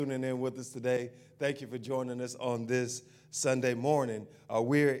Tuning in with us today. Thank you for joining us on this Sunday morning.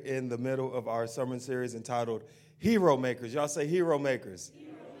 We're in the middle of our sermon series entitled Hero Makers. Y'all say Hero Makers. Hero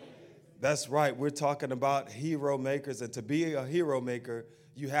Makers. That's right. We're talking about hero makers. And to be a hero maker,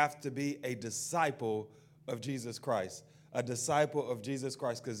 you have to be a disciple of Jesus Christ. A disciple of Jesus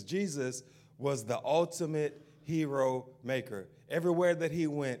Christ. Because Jesus was the ultimate hero maker. Everywhere that he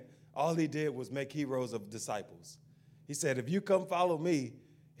went, all he did was make heroes of disciples. He said, if you come follow me,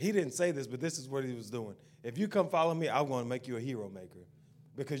 he didn't say this, but this is what he was doing. If you come follow me, I'm going to make you a hero maker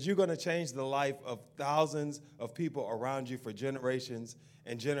because you're going to change the life of thousands of people around you for generations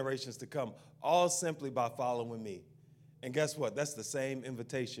and generations to come, all simply by following me. And guess what? That's the same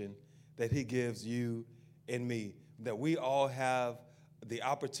invitation that he gives you and me, that we all have the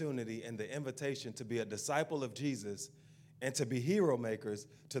opportunity and the invitation to be a disciple of Jesus and to be hero makers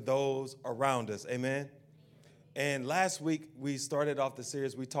to those around us. Amen? And last week, we started off the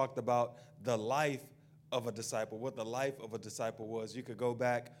series. We talked about the life of a disciple, what the life of a disciple was. You could go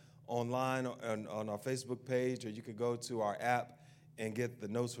back online on our Facebook page, or you could go to our app and get the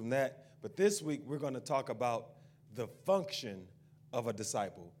notes from that. But this week, we're going to talk about the function of a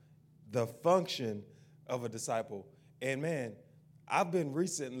disciple. The function of a disciple. And man, I've been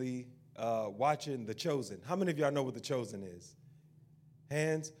recently watching The Chosen. How many of y'all know what The Chosen is?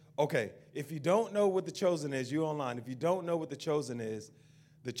 Hands? Okay, if you don't know what The Chosen is, you online. If you don't know what The Chosen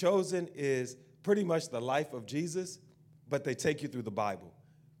is pretty much the life of Jesus, but they take you through the Bible,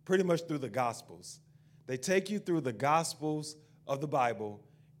 pretty much through the Gospels. They take you through the Gospels of the Bible,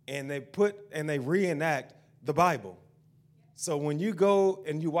 and they reenact the Bible. So when you go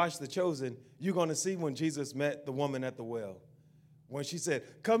and you watch The Chosen, you're going to see when Jesus met the woman at the well. When she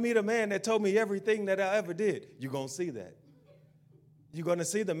said, come meet a man that told me everything that I ever did, you're going to see that. You're going to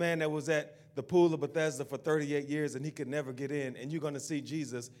see the man that was at the pool of Bethesda for 38 years and he could never get in, and you're going to see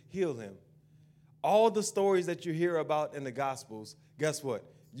Jesus heal him. All the stories that you hear about in the Gospels, guess what?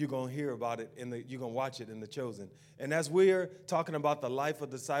 You're going to hear about it, you're going to watch it in The Chosen. And as we're talking about the life of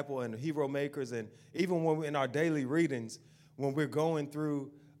disciple and hero makers, and even when we're in our daily readings, when we're going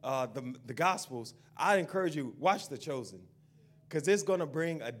through the Gospels, I encourage you, watch The Chosen, because it's going to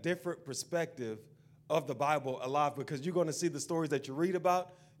bring a different perspective of the Bible alive, because you're going to see the stories that you read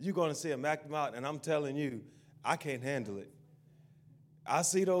about, you're going to see them act them out, and I'm telling you, I can't handle it. I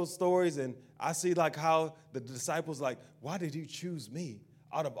see those stories, and I see like how the disciples like, why did you choose me?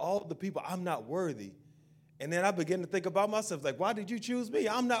 Out of all the people, I'm not worthy. And then I begin to think about myself, like, why did you choose me?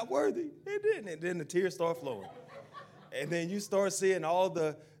 I'm not worthy. They didn't. And then the tears start flowing. And then you start seeing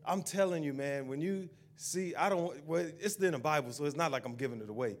I'm telling you, man, when you see, it's in the Bible, so it's not like I'm giving it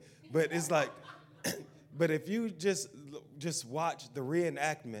away, but it's like, but if you just watch the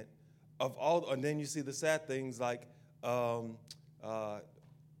reenactment of all, and then you see the sad things like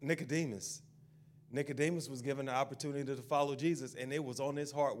Nicodemus. Nicodemus was given the opportunity to follow Jesus, and it was on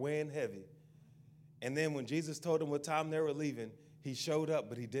his heart weighing heavy. And then when Jesus told him what time they were leaving, he showed up,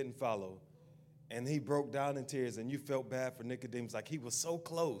 but he didn't follow. And he broke down in tears, and you felt bad for Nicodemus, like he was so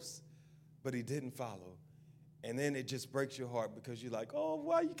close, but he didn't follow. And then it just breaks your heart because you're like, oh,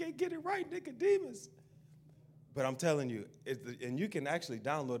 why you can't get it right, Nicodemus? But I'm telling you, and you can actually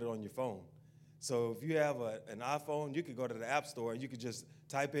download it on your phone. So if you have an iPhone, you could go to the App Store and you could just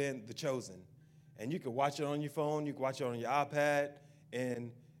type in The Chosen. And you can watch it on your phone, you can watch it on your iPad.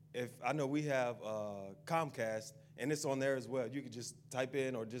 And if I know we have Comcast, and it's on there as well, you could just type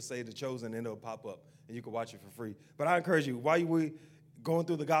in or just say The Chosen and it'll pop up. And you can watch it for free. But I encourage you, while we going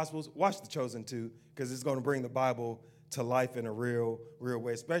through the Gospels, watch The Chosen too, because it's going to bring the Bible to life in a real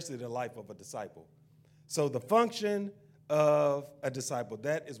way, especially the life of a disciple. So the function of a disciple,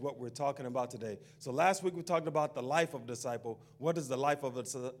 that is what we're talking about today. So last week we talked about the life of a disciple. What does the life of a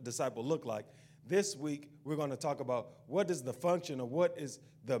disciple look like? This week we're going to talk about what is the function, or what is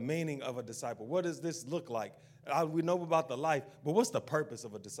the meaning of a disciple. What does this look like? We know about the life, but what's the purpose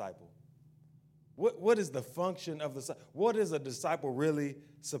of a disciple? What is the function of the? What is a disciple really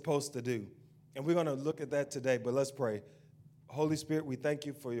supposed to do? And we're going to look at that today, but let's pray. Holy Spirit, we thank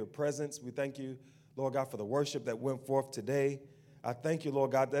you for your presence. We thank you, Lord God, for the worship that went forth today. I thank you,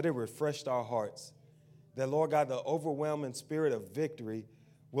 Lord God, that it refreshed our hearts. That, Lord God, the overwhelming spirit of victory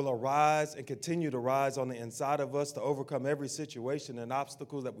will arise and continue to rise on the inside of us to overcome every situation and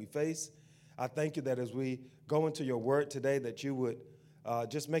obstacles that we face. I thank you that as we go into your word today, that you would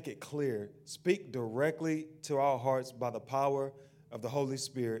just make it clear. Speak directly to our hearts by the power of the Holy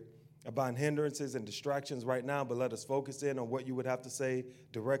Spirit. Bind hindrances and distractions right now, but let us focus in on what you would have to say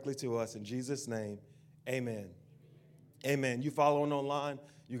directly to us. In Jesus' name, amen. Amen. You following online?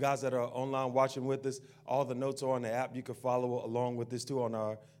 You guys that are online watching with us, all the notes are on the app. You can follow along with this too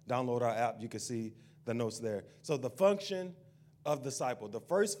download our app. You can see the notes there. So the function of disciple. The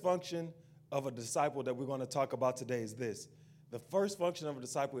first function of a disciple that we're going to talk about today is this. The first function of a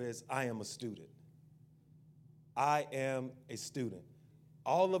disciple is I am a student. I am a student.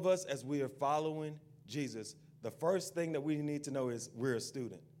 All of us, as we are following Jesus, the first thing that we need to know is we're a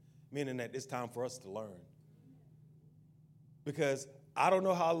student, meaning that it's time for us to learn. Because I don't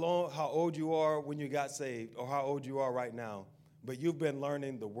know how old you are when you got saved or how old you are right now, but you've been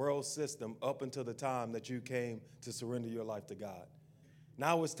learning the world system up until the time that you came to surrender your life to God.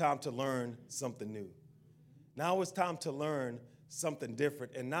 Now it's time to learn something new. Now it's time to learn something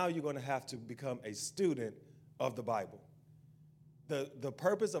different, and now you're going to have to become a student of the Bible. The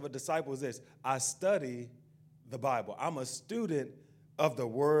purpose of a disciple is this. I study the Bible. I'm a student of the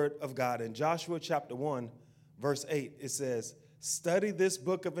Word of God. In Joshua chapter 1, verse 8, it says, study this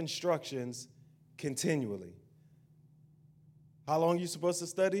book of instructions continually. How long are you supposed to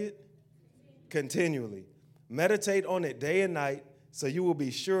study it? Continually. Meditate on it day and night so you will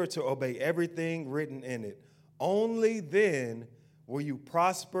be sure to obey everything written in it. Only then will you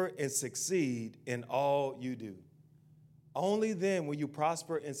prosper and succeed in all you do. Only then will you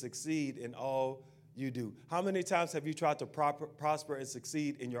prosper and succeed in all you do. How many times have you tried to prosper and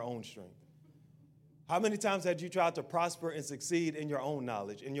succeed in your own strength? How many times have you tried to prosper and succeed in your own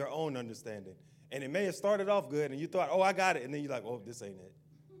knowledge, in your own understanding? And it may have started off good and you thought, oh, I got it. And then you're like, oh, this ain't it.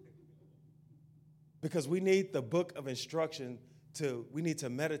 Because we need the book of instruction we need to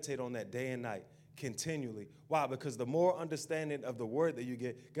meditate on that day and night continually. Why? Because the more understanding of the word that you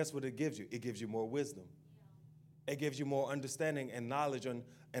get, guess what it gives you? It gives you more wisdom. It gives you more understanding and knowledge on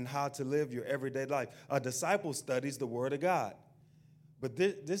how to live your everyday life. A disciple studies the word of God. But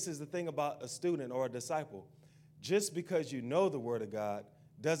this is the thing about a student or a disciple. Just because you know the word of God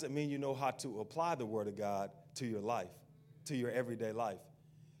doesn't mean you know how to apply the word of God to your life, to your everyday life.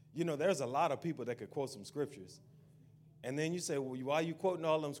 You know, there's a lot of people that could quote some scriptures. And then you say, well, why are you quoting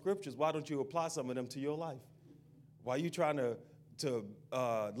all them scriptures? Why don't you apply some of them to your life? Why are you trying to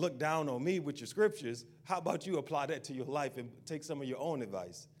look down on me with your scriptures? How about you apply that to your life and take some of your own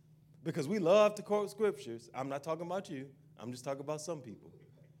advice? Because we love to quote scriptures. I'm not talking about you. I'm just talking about some people.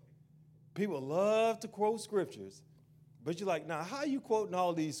 People love to quote scriptures. But you're like, now, how are you quoting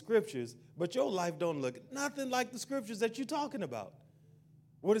all these scriptures, but your life don't look nothing like the scriptures that you're talking about?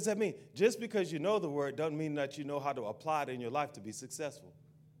 What does that mean? Just because you know the word doesn't mean that you know how to apply it in your life to be successful.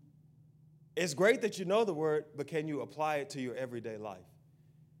 It's great that you know the word, but can you apply it to your everyday life?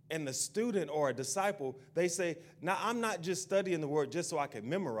 And the student or a disciple, they say, now I'm not just studying the word just so I can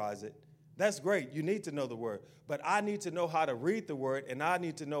memorize it. That's great. You need to know the word. But I need to know how to read the word, and I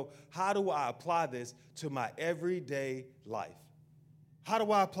need to know how do I apply this to my everyday life? How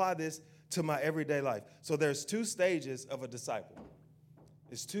do I apply this to my everyday life? So there's two stages of a disciple.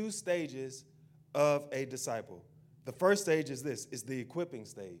 There's two stages of a disciple. The first stage is is the equipping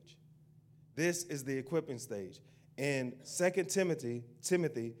stage. This is the equipping stage. In 2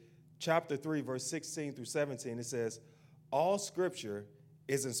 Timothy chapter 3, verse 16 through 17, it says, all scripture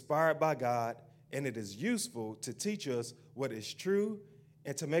is inspired by God, and it is useful to teach us what is true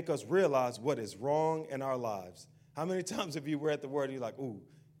and to make us realize what is wrong in our lives. How many times have you read the word and you're like, ooh,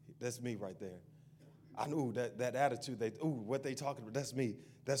 that's me right there. I knew that attitude, what they talking about, that's me.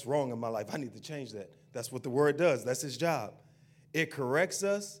 That's wrong in my life. I need to change that. That's what the word does. That's his job. It corrects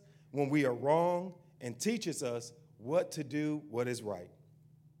us when we are wrong and teaches us what to do, what is right.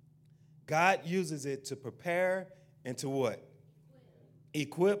 God uses it to prepare and to what?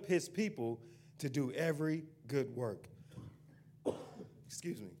 Equip his people to do every good work.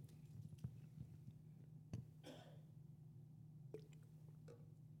 Excuse me.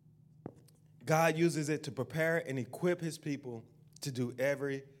 God uses it to prepare and equip his people to do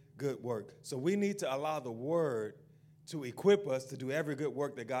every good work. So we need to allow the word to equip us to do every good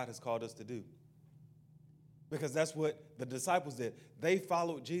work that God has called us to do. Because that's what the disciples did. They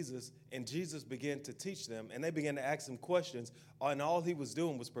followed Jesus, and Jesus began to teach them, and they began to ask him questions, and all he was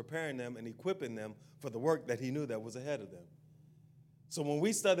doing was preparing them and equipping them for the work that he knew that was ahead of them. So when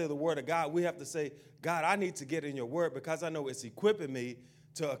we study the word of God, we have to say, God, I need to get in your word because I know it's equipping me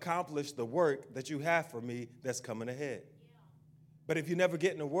to accomplish the work that you have for me that's coming ahead. Yeah. But if you never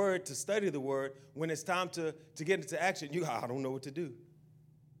get in the word to study the word, when it's time to get into action, I don't know what to do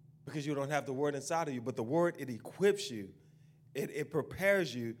because you don't have the word inside of you. But the word, it equips you. It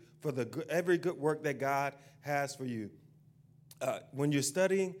prepares you for every good work that God has for you. When you're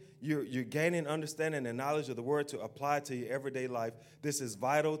studying, you're gaining understanding and knowledge of the word to apply to your everyday life. This is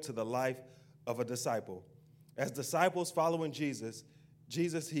vital to the life of a disciple. As disciples following Jesus,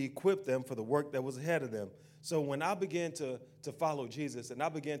 he equipped them for the work that was ahead of them. So when I began to follow Jesus and I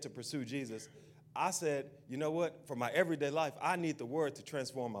began to pursue Jesus, I said, you know what? For my everyday life, I need the word to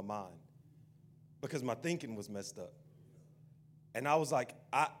transform my mind because my thinking was messed up. And I was like,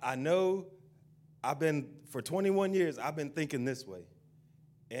 I know for 21 years, I've been thinking this way.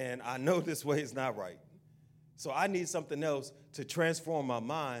 And I know this way is not right. So I need something else to transform my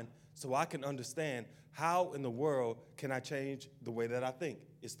mind so I can understand how in the world can I change the way that I think.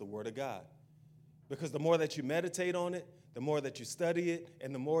 It's the Word of God. Because the more that you meditate on it, the more that you study it,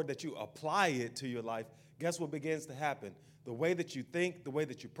 and the more that you apply it to your life, guess what begins to happen? The way that you think, the way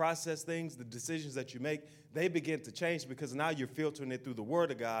that you process things, the decisions that you make, they begin to change because now you're filtering it through the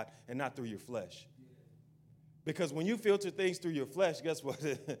Word of God and not through your flesh. Because when you filter things through your flesh, guess what?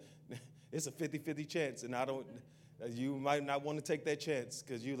 It's a 50-50 chance, and you might not want to take that chance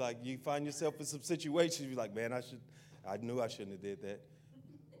because you find yourself in some situations, you're like, man, I knew I shouldn't have did that.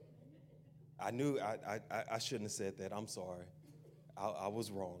 I knew I shouldn't have said that. I'm sorry. I was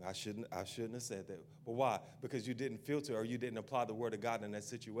wrong. I shouldn't have said that. But why? Because you didn't filter or you didn't apply the Word of God in that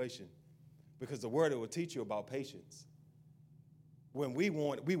situation. Because the Word, it will teach you about patience. When we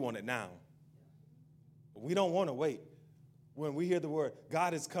want it now. We don't want to wait. When we hear the word,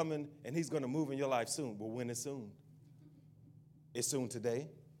 God is coming and he's going to move in your life soon. Well, when is soon? It's soon today.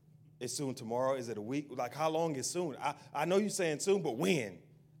 It's soon tomorrow. Is it a week? Like, how long is soon? I know you're saying soon, but when?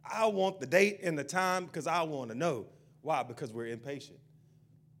 I want the date and the time because I want to know. Why? Because we're impatient.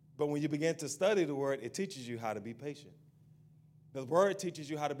 But when you begin to study the word, it teaches you how to be patient. The word teaches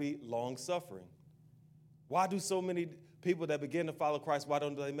you how to be long-suffering. Why do so many people that begin to follow Christ, why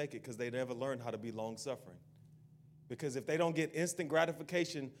don't they make it? Because they never learned how to be long-suffering. Because if they don't get instant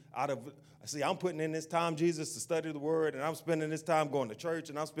gratification I'm putting in this time, Jesus, to study the word, and I'm spending this time going to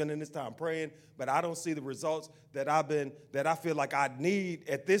church, and I'm spending this time praying, but I don't see the results that I feel like I need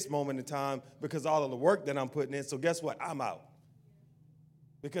at this moment in time because all of the work that I'm putting in. So guess what? I'm out.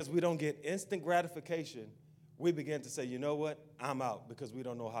 Because we don't get instant gratification, we begin to say, you know what? I'm out because we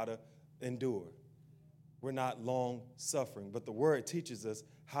don't know how to endure. We're not long-suffering, but the word teaches us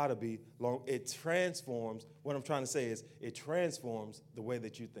how to be long. It transforms, what I'm trying to say is it transforms the way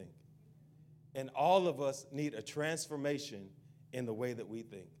that you think. And all of us need a transformation in the way that we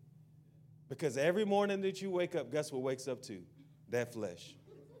think. Because every morning that you wake up, guess what wakes up to? That flesh.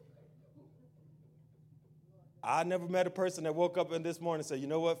 I never met a person that woke up in this morning and said, you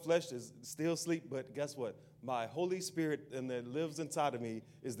know what, flesh is still asleep, but guess what? My Holy Spirit that lives inside of me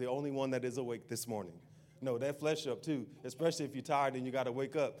is the only one that is awake this morning. No, that flesh up too, especially if you're tired and you got to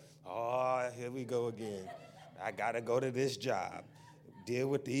wake up. Oh, here we go again. I got to go to this job, deal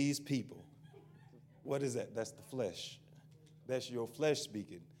with these people. What is that? That's the flesh. That's your flesh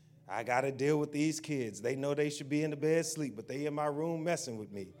speaking. I got to deal with these kids. They know they should be in the bed asleep, but they in my room messing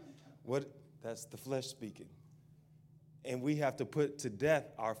with me. What? That's the flesh speaking. And we have to put to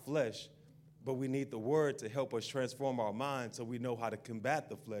death our flesh, but we need the word to help us transform our mind so we know how to combat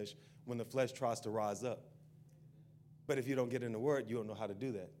the flesh when the flesh tries to rise up. But if you don't get in the word, you don't know how to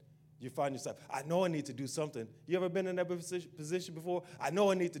do that. You find yourself, I know I need to do something. You ever been in that position before? I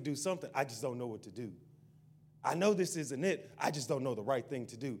know I need to do something. I just don't know what to do. I know this isn't it. I just don't know the right thing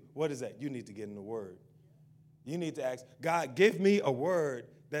to do. What is that? You need to get in the word. You need to ask, God, give me a word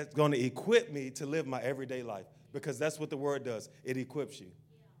that's going to equip me to live my everyday life, because that's what the word does. It equips you.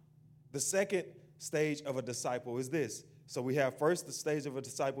 The second stage of a disciple is this. So we have first, the stage of a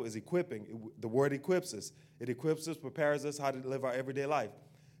disciple is equipping. The word equips us. It equips us, prepares us how to live our everyday life.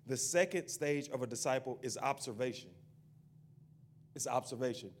 The second stage of a disciple is observation. It's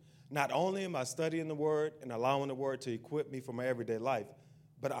observation. Not only am I studying the word and allowing the word to equip me for my everyday life,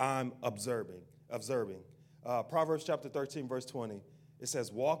 but I'm observing. Proverbs chapter 13, verse 20, it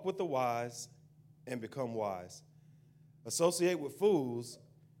says, walk with the wise and become wise. Associate with fools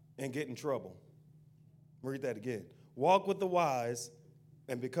and get in trouble. Read that again. Walk with the wise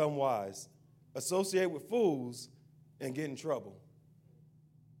and become wise. Associate with fools and get in trouble.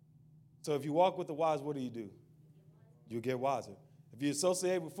 So if you walk with the wise, what do? You get wiser. If you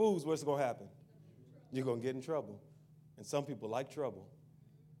associate with fools, what's going to happen? You're going to get in trouble. And some people like trouble.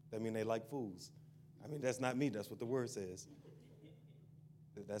 That means they like fools. I mean, that's not me. That's what the word says.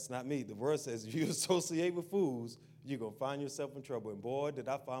 That's not me. The word says if you associate with fools, you're going to find yourself in trouble. And boy, did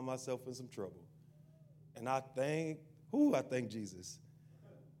I find myself in some trouble. And I thank Jesus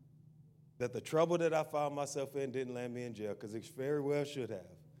that the trouble that I found myself in didn't land me in jail, because it very well should have.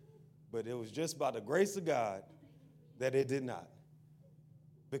 But it was just by the grace of God that it did not.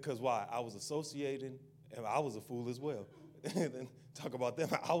 Because why? I was associating, and I was a fool as well. Talk about them,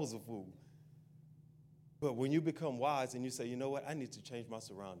 I was a fool. But when you become wise and you say, you know what, I need to change my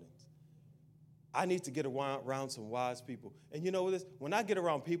surroundings. I need to get around some wise people. And you know what this? When I get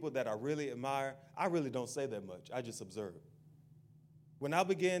around people that I really admire, I really don't say that much. I just observe. When I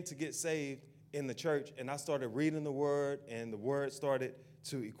began to get saved in the church and I started reading the Word and the Word started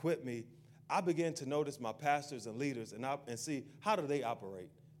to equip me, I began to notice my pastors and leaders and see how do they operate?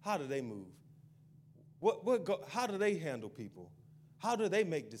 How do they move? How do they handle people? How do they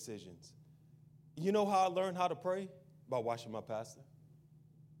make decisions? You know how I learned how to pray? By watching my pastor.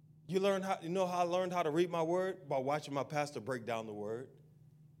 You know how I learned how to read my word? By watching my pastor break down the word.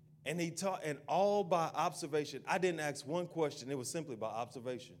 And he taught, and all by observation. I didn't ask one question. It was simply by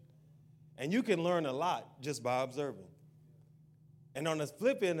observation. And you can learn a lot just by observing. And on the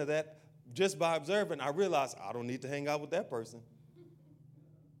flip end of that, just by observing, I realized I don't need to hang out with that person.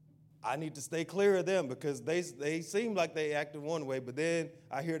 I need to stay clear of them because they seem like they acted one way, but then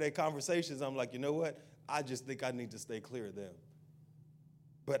I hear their conversations. I'm like, you know what? I just think I need to stay clear of them.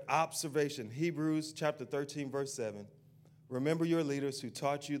 But observation, Hebrews chapter 13, verse 7. Remember your leaders who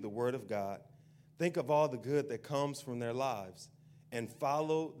taught you the word of God. Think of all the good that comes from their lives and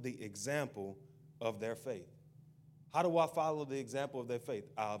follow the example of their faith. How do I follow the example of their faith?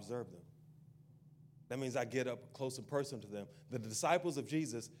 I observe them. That means I get up close and personal to them. The disciples of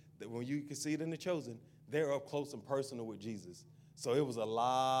Jesus, that when you can see it in The Chosen, they're up close and personal with Jesus. So it was a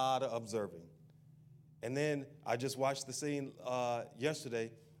lot of observing. And then I just watched the scene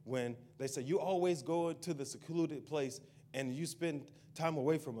yesterday when they said, you always go to the secluded place and you spend time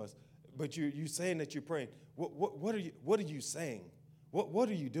away from us, but you're saying that you're praying. What are you saying? What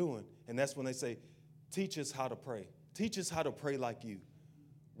are you doing? And that's when they say, teach us how to pray. Teach us how to pray like you.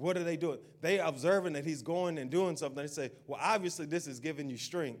 What are they doing? They observing that he's going and doing something. They say, well, obviously this is giving you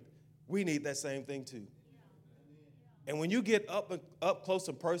strength. We need that same thing too. And when you get up close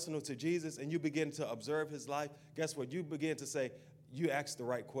and personal to Jesus and you begin to observe his life, guess what? You begin to say, you ask the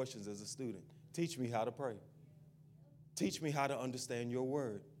right questions as a student. Teach me how to pray. Teach me how to understand your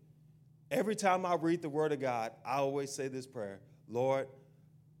word. Every time I read the word of God, I always say this prayer, Lord,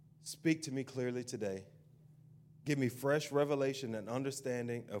 speak to me clearly today. Give me fresh revelation and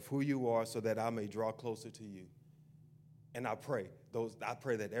understanding of who you are so that I may draw closer to you. And I pray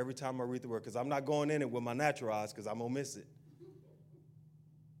that every time I read the word, because I'm not going in it with my natural eyes because I'm going to miss it.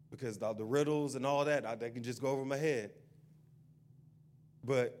 Because the riddles and all that, they can just go over my head.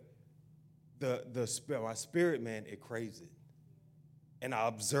 But my spirit, man, it craves it. And I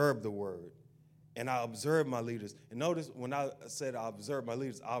observe the word. And I observe my leaders. And notice when I said I observe my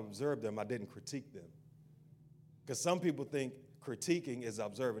leaders, I observed them. I didn't critique them. Because some people think critiquing is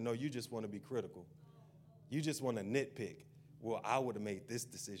observing. No, you just want to be critical. You just want to nitpick. Well, I would have made this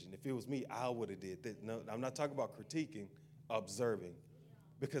decision. If it was me, I would have did this. No, I'm not talking about critiquing, observing.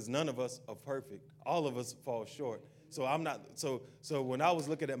 Because none of us are perfect. All of us fall short. So I'm not. So when I was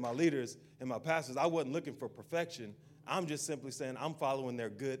looking at my leaders and my pastors, I wasn't looking for perfection. I'm just simply saying I'm following their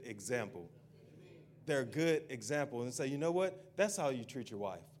good example. Their good example. And say, you know what? That's how you treat your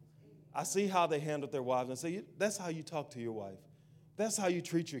wife. I see how they handled their wives and say, that's how you talk to your wife. That's how you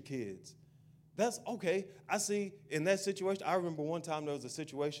treat your kids. That's okay. I see in that situation, I remember one time there was a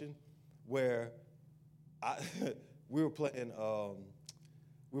situation where we were playing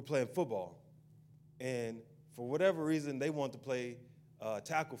football. And for whatever reason, they wanted to play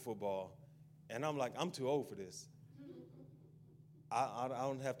tackle football. And I'm like, I'm too old for this. I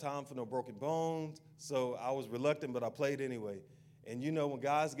don't have time for no broken bones. So I was reluctant, but I played anyway. And you know, when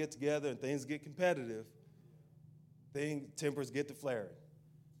guys get together and things get competitive, tempers get to flaring.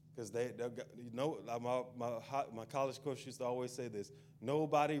 Because my college coach used to always say this,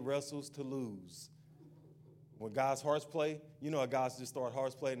 nobody wrestles to lose. When guys' hearts play, you know, guys just start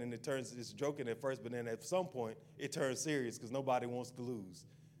hearts playing and it's joking at first, but then at some point it turns serious because nobody wants to lose.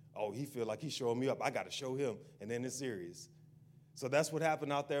 Oh, he feel like he's showing me up. I got to show him. And then it's serious. So that's what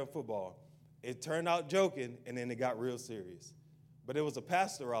happened out there in football. It turned out joking, and then it got real serious. But there was a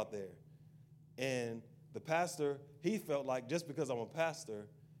pastor out there. And the pastor, he felt like just because I'm a pastor,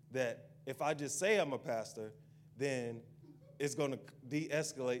 that if I just say I'm a pastor, then it's going to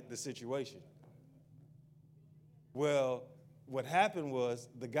de-escalate the situation. Well, what happened was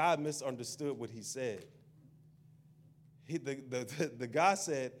the guy misunderstood what he said. The guy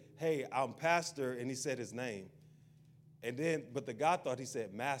said, hey, I'm pastor, and he said his name. But the guy thought he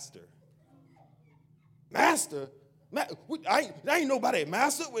said master. Master? I ain't nobody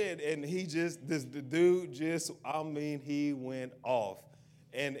master. And he went off.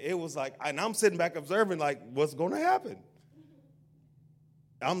 And it was like, and I'm sitting back observing, like, what's going to happen?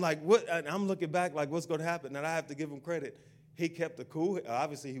 I'm like, what? And I'm looking back, like, what's going to happen? And I have to give him credit. he kept the cool.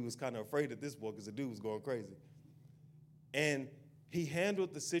 Obviously, he was kind of afraid at this point because the dude was going crazy. And he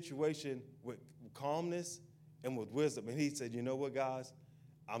handled the situation with calmness and with wisdom. And he said, you know what, guys?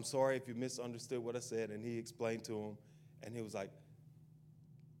 I'm sorry if you misunderstood what I said. And he explained to him. And he was like,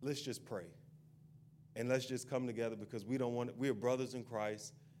 let's just pray. And let's just come together because we're brothers in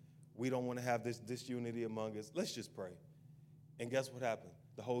Christ. We don't want to have this disunity among us. Let's just pray. And guess what happened?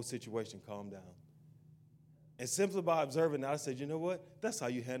 The whole situation calmed down. And simply by observing that, I said, you know what? That's how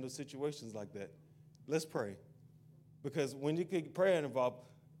you handle situations like that. Let's pray. Because when you get prayer involved,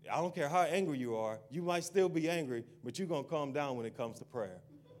 I don't care how angry you are, you might still be angry, but you're going to calm down when it comes to prayer.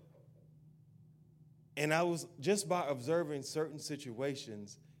 And I was just by observing certain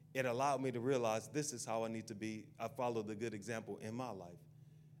situations, it allowed me to realize this is how I need to be. I follow the good example in my life.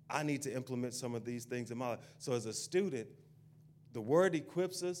 I need to implement some of these things in my life. So as a student, the word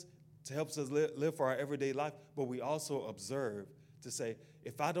equips us to help us live for our everyday life, but we also observe to say,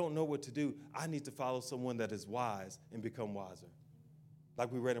 if I don't know what to do, I need to follow someone that is wise and become wiser.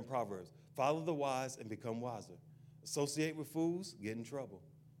 Like we read in Proverbs, follow the wise and become wiser. Associate with fools, get in trouble.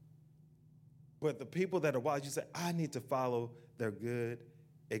 But the people that are wise, you say, I need to follow their good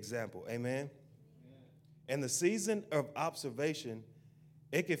example. Amen? And the season of observation,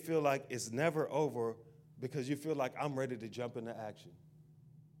 it can feel like it's never over because you feel like I'm ready to jump into action.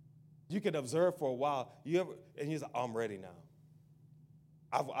 You can observe for a while, and you're like, I'm ready now.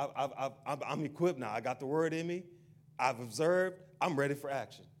 I'm equipped now. I got the word in me. I've observed. I'm ready for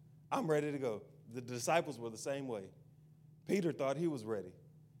action. I'm ready to go. The disciples were the same way. Peter thought he was ready.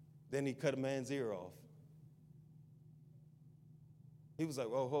 Then he cut a man's ear off. He was like,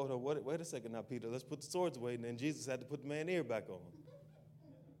 oh, hold on, wait a second now, Peter. Let's put the swords away. And then Jesus had to put the man's ear back on.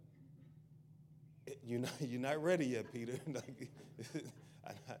 You're not ready yet, Peter.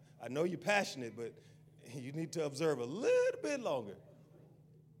 I know you're passionate, but you need to observe a little bit longer.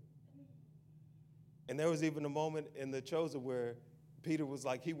 And there was even a moment in The Chosen where Peter was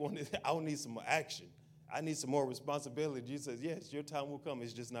like, I need some more action. I need some more responsibility. Jesus says, yes, your time will come.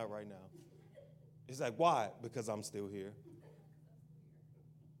 It's just not right now. He's like, why? Because I'm still here.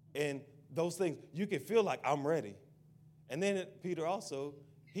 And those things, you can feel like I'm ready. And then Peter also,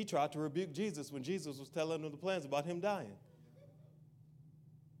 he tried to rebuke Jesus when Jesus was telling him the plans about him dying.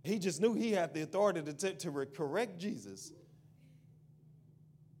 He just knew he had the authority to correct Jesus.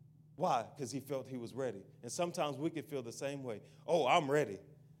 Why? Because he felt he was ready. And sometimes we can feel the same way. Oh, I'm ready.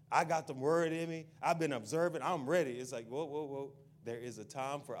 I got the word in me. I've been observing. I'm ready. It's like, whoa. There is a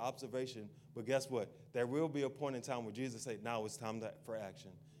time for observation. But guess what? There will be a point in time where Jesus said, now it's time for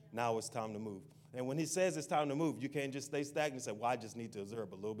action. Now it's time to move. And when he says it's time to move, you can't just stay stagnant and say, well, I just need to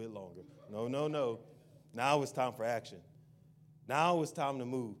observe a little bit longer. No. Now it's time for action. Now it's time to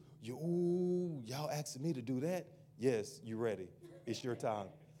move. Y'all asking me to do that? Yes, you're ready. It's your time.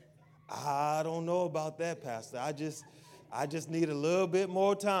 I don't know about that, Pastor. I just need a little bit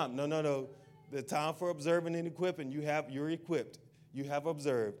more time. No. The time for observing and equipping, you're equipped. You have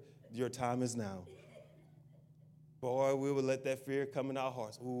observed. Your time is now. Boy, we will let that fear come in our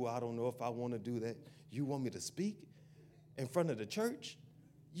hearts. I don't know if I want to do that. You want me to speak in front of the church?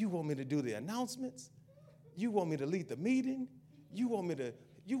 You want me to do the announcements? You want me to lead the meeting? You want me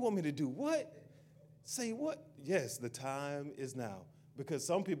to do what? Say what? Yes, the time is now. Because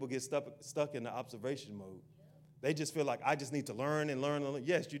some people get stuck in the observation mode. They just feel like, I just need to learn and learn and learn.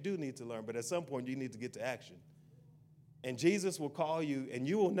 Yes, you do need to learn, but at some point you need to get to action. And Jesus will call you, and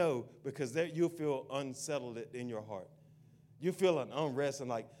you will know because you'll feel unsettled in your heart. You feel an unrest and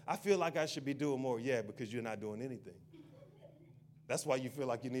like, I feel like I should be doing more. Yeah, because you're not doing anything. That's why you feel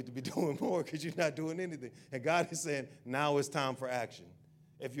like you need to be doing more, because you're not doing anything. And God is saying, now it's time for action.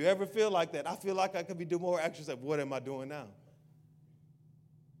 If you ever feel like that, I feel like I could be doing more action. What am I doing now?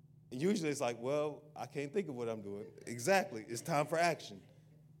 And usually it's like, well, I can't think of what I'm doing. Exactly. It's time for action.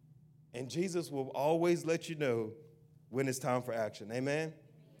 And Jesus will always let you know when it's time for action. Amen?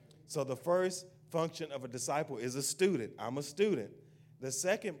 So the first function of a disciple is a student. I'm a student. The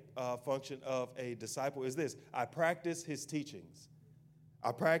second function of a disciple is this. I practice his teachings.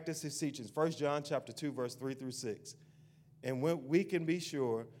 I practice his teachings. 1 John chapter 2, verse 3 through 6. And when we can be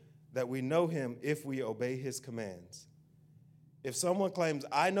sure that we know him if we obey his commands. If someone claims,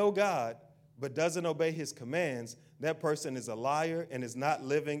 I know God, but doesn't obey his commands, that person is a liar and is not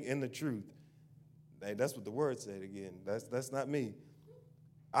living in the truth. Hey, that's what the word said again. That's not me.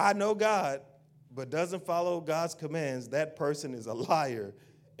 I know God, but doesn't follow God's commands, that person is a liar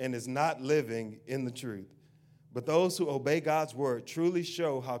and is not living in the truth. But those who obey God's word truly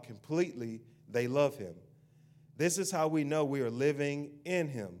show how completely they love him. This is how we know we are living in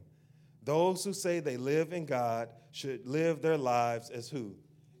him. Those who say they live in God should live their lives as who?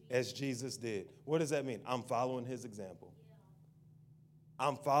 As Jesus did. What does that mean? I'm following his example.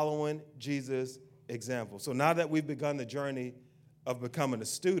 I'm following Jesus' example. So now that we've begun the journey of becoming a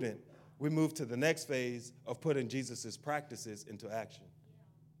student, we move to the next phase of putting Jesus' practices into action.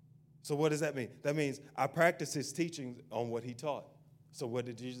 So what does that mean? That means I practice his teachings on what he taught. So what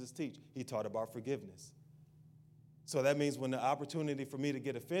did Jesus teach? He taught about forgiveness. So that means when the opportunity for me to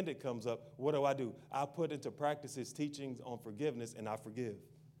get offended comes up, what do? I put into practice his teachings on forgiveness, and I forgive.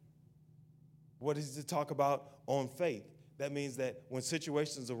 What does he talk about on faith? That means that when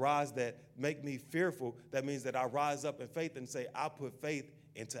situations arise that make me fearful, that means that I rise up in faith and say, I put faith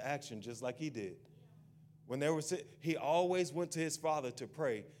into action just like he did. He always went to his Father to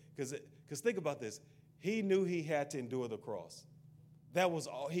pray, because think about this. He knew he had to endure the cross. That was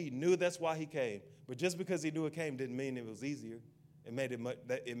all he knew. That's why he came. But just because he knew it came didn't mean it was easier. It made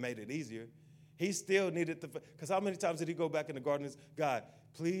it easier. He still needed because how many times did he go back in the garden and say, God,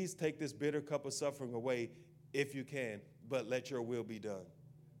 please take this bitter cup of suffering away if you can, but let your will be done.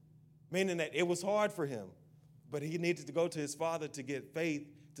 Meaning that it was hard for him, but he needed to go to his Father to get faith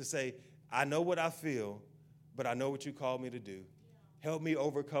to say, I know what I feel, but I know what you called me to do. Help me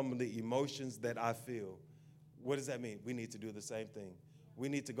overcome the emotions that I feel. What does that mean? We need to do the same thing. We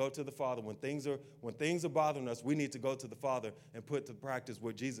need to go to the Father. When things are bothering us, we need to go to the Father and put to practice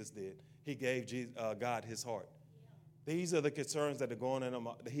what Jesus did. He gave God his heart. These are the concerns that are going on.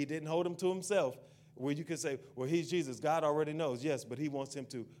 He didn't hold them to himself. Where you could say, well, he's Jesus. God already knows. Yes, but he wants him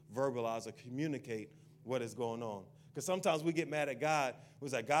to verbalize or communicate what is going on. Because sometimes we get mad at God.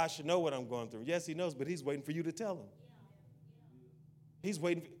 It's like, God should know what I'm going through. Yes, he knows, but he's waiting for you to tell him. He's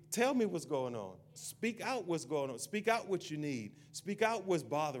waiting. Tell me what's going on. Speak out what's going on. Speak out what you need. Speak out what's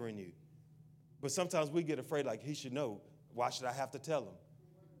bothering you. But sometimes we get afraid, like he should know. Why should I have to tell him?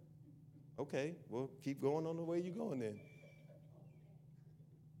 Okay, well, keep going on the way you're going then.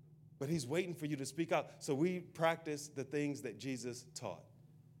 But he's waiting for you to speak out. So we practice the things that Jesus taught.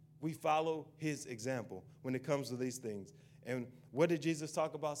 We follow his example when it comes to these things. And what did Jesus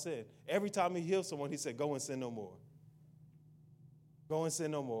talk about sin? Every time he healed someone, he said, go and sin no more. Go and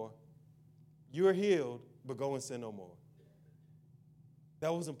sin no more. You're healed, but go and sin no more.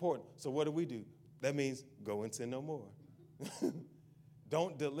 That was important. So what do? That means go and sin no more.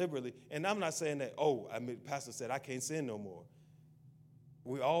 Don't deliberately. And I'm not saying that, Pastor said I can't sin no more.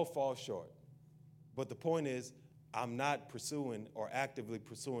 We all fall short. But the point is, I'm not pursuing or actively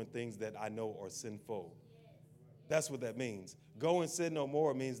pursuing things that I know are sinful. That's what that means. Go and sin no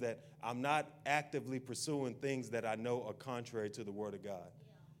more means that I'm not actively pursuing things that I know are contrary to the Word of God.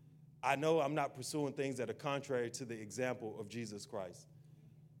 I know I'm not pursuing things that are contrary to the example of Jesus Christ.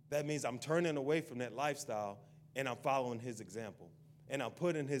 That means I'm turning away from that lifestyle and I'm following his example. And I'm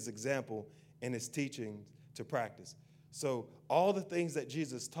putting his example and his teaching to practice. So all the things that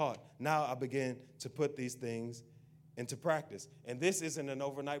Jesus taught, now I begin to put these things into practice. And this isn't an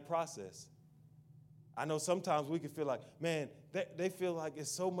overnight process. I know sometimes we can feel like, man, they feel like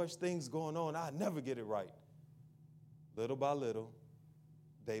it's so much things going on, I never get it right. Little by little,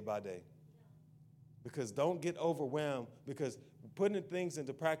 day by day. Because don't get overwhelmed, because putting things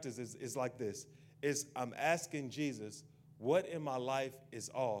into practice is like this. I'm asking Jesus, what in my life is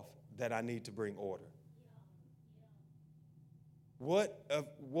off that I need to bring order?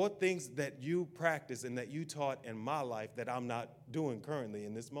 What things that you practice and that you taught in my life that I'm not doing currently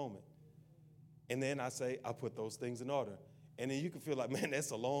in this moment? And then I put those things in order. And then you can feel like, man,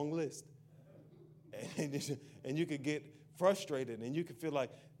 that's a long list. And you could get frustrated and you can feel like,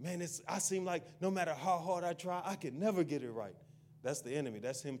 man, I seem like no matter how hard I try, I can never get it right. That's the enemy.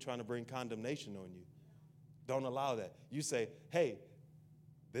 That's him trying to bring condemnation on you. Don't allow that. You say, hey,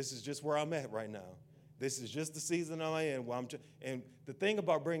 this is just where I'm at right now. This is just the season I'm in. And the thing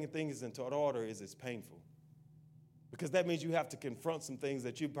about bringing things into order is it's painful. Because that means you have to confront some things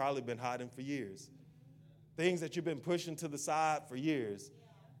that you've probably been hiding for years. Things that you've been pushing to the side for years.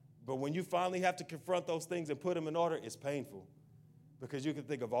 But when you finally have to confront those things and put them in order, it's painful. Because you can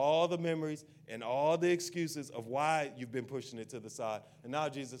think of all the memories and all the excuses of why you've been pushing it to the side. And now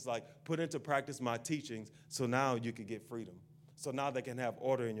Jesus is like, put into practice my teachings so now you can get freedom. So now they can have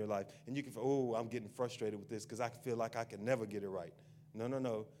order in your life. And you can feel, I'm getting frustrated with this because I feel like I can never get it right.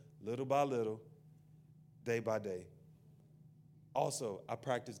 No. Little by little, day by day. Also, I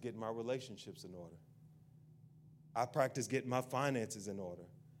practice getting my relationships in order. I practice getting my finances in order.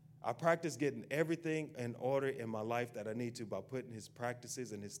 I practice getting everything in order in my life that I need to by putting his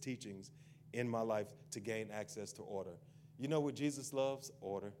practices and his teachings in my life to gain access to order. You know what Jesus loves?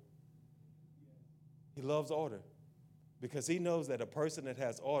 Order. He loves order. Because he knows that a person that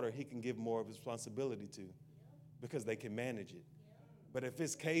has order, he can give more responsibility to because they can manage it. But if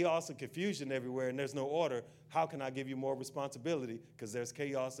it's chaos and confusion everywhere and there's no order, how can I give you more responsibility? Because there's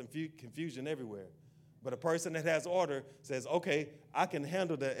chaos and confusion everywhere. But a person that has order says, okay, I can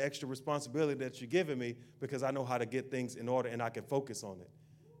handle the extra responsibility that you're giving me because I know how to get things in order and I can focus on it.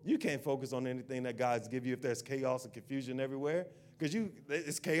 You can't focus on anything that God's give you if there's chaos and confusion everywhere because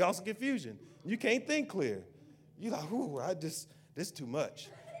it's chaos and confusion. You can't think clear. You're like, this too much.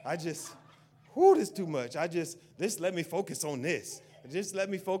 This too much. Let me focus on this. Just let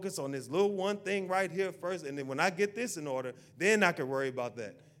me focus on this little one thing right here first, and then when I get this in order, then I can worry about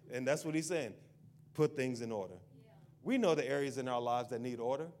that. And that's what he's saying. Put things in order. Yeah. We know the areas in our lives that need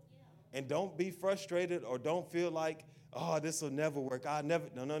order. Yeah. And don't be frustrated or don't feel like, oh, this will never work.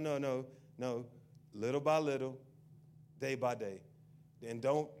 No. Little by little, day by day. And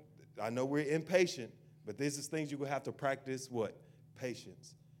I know we're impatient, but this is things you're going to have to practice what?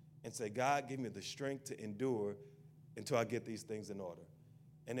 Patience. And say, God, give me the strength to endure until I get these things in order.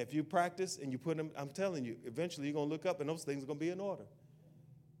 And if you practice and you put them, I'm telling you, eventually you're going to look up and those things are going to be in order.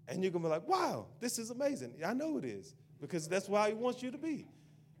 And you're going to be like, wow, this is amazing. I know it is, because that's why he wants you to be.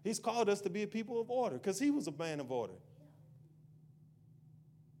 He's called us to be a people of order because he was a man of order.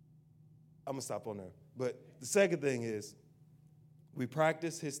 I'm going to stop on there. But the second thing is we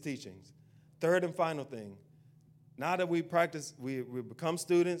practice his teachings. Third and final thing, now that we become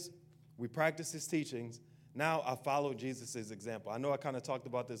students, we practice his teachings. Now I follow Jesus' example. I know I kind of talked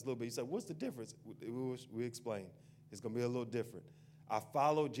about this a little bit. You said, what's the difference? We explained. It's going to be a little different. I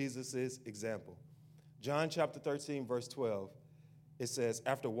follow Jesus' example. John chapter 13, verse 12, it says,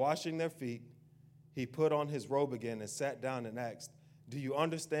 after washing their feet, he put on his robe again and sat down and asked, do you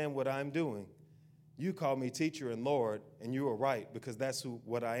understand what I'm doing? You call me teacher and Lord, and you are right, because that's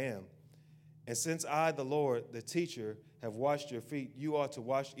what I am. And since I, the Lord, the teacher, have washed your feet, you ought to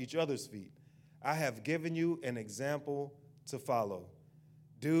wash each other's feet. I have given you an example to follow.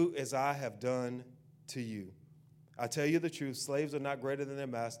 Do as I have done to you. I tell you the truth, slaves are not greater than their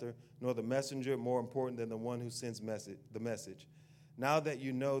master, nor the messenger more important than the one who sends the message. Now that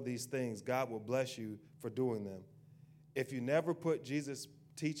you know these things, God will bless you for doing them. If you never put Jesus'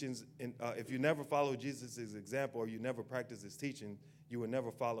 teachings if you never follow Jesus' example or you never practice his teaching, you will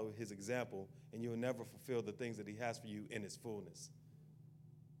never follow his example, and you will never fulfill the things that he has for you in his fullness.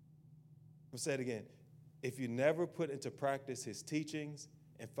 I'll say it again. If you never put into practice his teachings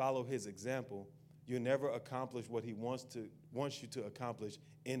and follow his example, you'll never accomplish what he wants you to accomplish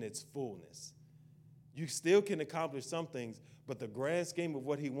in its fullness. You still can accomplish some things, but the grand scheme of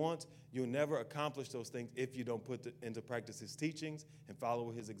what he wants, you'll never accomplish those things if you don't put into practice his teachings and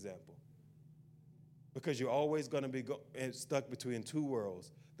follow his example. Because you're always going to be stuck between two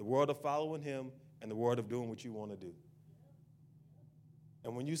worlds, the world of following him and the world of doing what you want to do.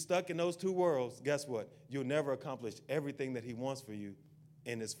 And when you're stuck in those two worlds, guess what? You'll never accomplish everything that he wants for you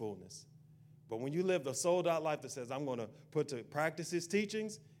in his fullness. But when you live the sold-out life that says, I'm going to put to practice his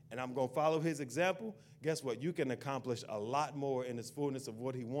teachings and I'm going to follow his example, guess what? You can accomplish a lot more in his fullness of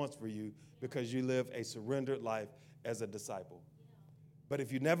what he wants for you because you live a surrendered life as a disciple. But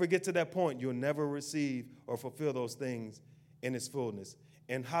if you never get to that point, you'll never receive or fulfill those things in its fullness.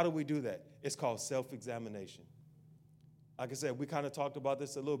 And how do we do that? It's called self-examination. Like I said, we kind of talked about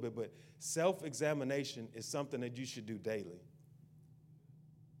this a little bit, but self-examination is something that you should do daily.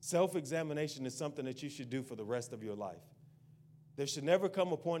 Self-examination is something that you should do for the rest of your life. There should never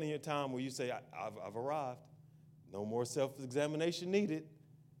come a point in your time where you say, I've arrived. No more self-examination needed.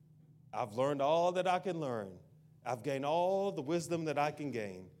 I've learned all that I can learn. I've gained all the wisdom that I can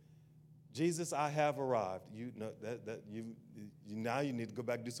gain. Jesus, I have arrived. Now you need to go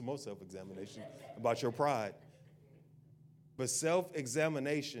back and do some more self-examination about your pride. But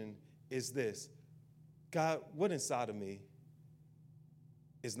self-examination is this. God, what inside of me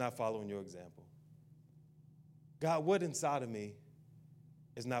is not following your example? God, what inside of me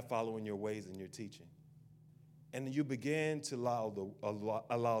is not following your ways and your teaching? And you begin to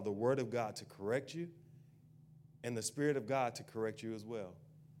allow the Word of God to correct you and the Spirit of God to correct you as well.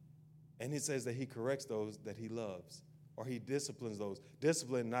 And he says that he corrects those that he loves, or he disciplines those.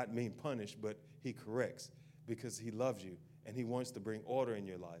 Discipline not mean punish, but he corrects because he loves you and he wants to bring order in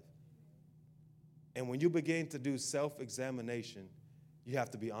your life. And when you begin to do self-examination, you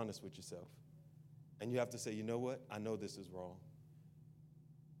have to be honest with yourself. And you have to say, you know what? I know this is wrong.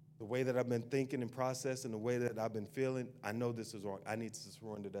 The way that I've been thinking and processing, the way that I've been feeling, I know this is wrong. I need to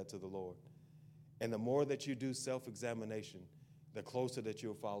surrender that to the Lord. And the more that you do self-examination, the closer that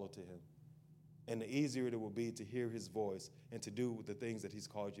you'll follow to him. And the easier it will be to hear his voice and to do the things that he's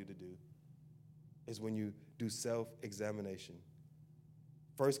called you to do. is when you do self-examination.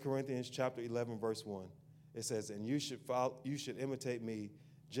 1 Corinthians chapter 11, verse 1, it says, and you should imitate me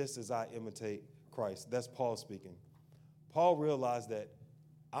just as I imitate Christ. That's Paul speaking. Paul realized that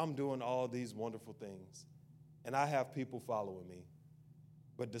I'm doing all these wonderful things, and I have people following me.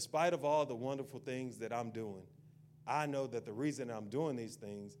 But despite of all the wonderful things that I'm doing, I know that the reason I'm doing these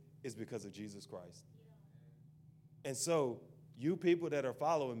things is because of Jesus Christ. And so you people that are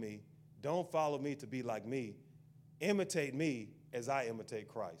following me, don't follow me to be like me. Imitate me as I imitate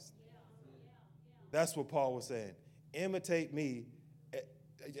Christ. That's what Paul was saying. Imitate me,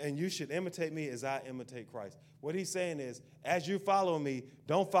 and you should imitate me as I imitate Christ. What he's saying is, as you follow me,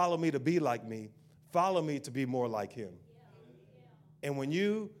 don't follow me to be like me. Follow me to be more like him. And when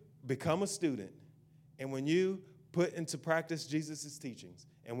you become a student, and when you put into practice Jesus' teachings,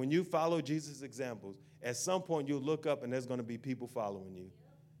 and when you follow Jesus' examples, at some point you'll look up and there's going to be people following you.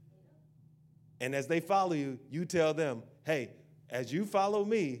 And as they follow you, you tell them, hey, as you follow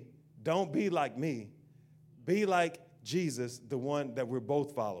me, don't be like me. Be like Jesus, the one that we're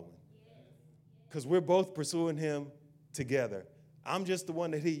both following. Because we're both pursuing him together. I'm just the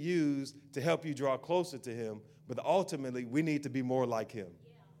one that he used to help you draw closer to him, but ultimately we need to be more like him.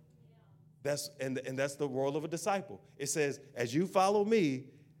 That's the role of a disciple. It says, as you follow me,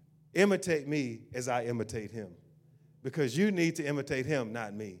 imitate me as I imitate him. Because you need to imitate him,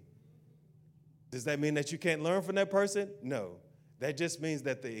 not me. Does that mean that you can't learn from that person? No. That just means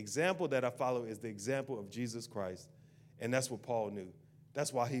that the example that I follow is the example of Jesus Christ. And that's what Paul knew.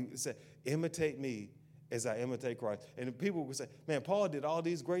 That's why he said, imitate me as I imitate Christ. And people would say, man, Paul did all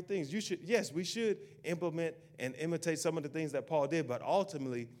these great things. Yes, we should implement and imitate some of the things that Paul did, but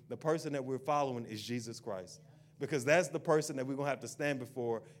ultimately the person that we're following is Jesus Christ. Because that's the person that we're going to have to stand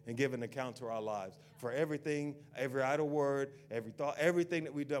before and give an account to our lives. For everything, every idle word, every thought, everything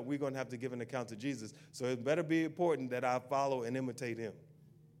that we've done, we're going to have to give an account to Jesus. So it better be important that I follow and imitate him.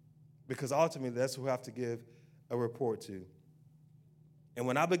 Because ultimately, that's who I have to give a report to. And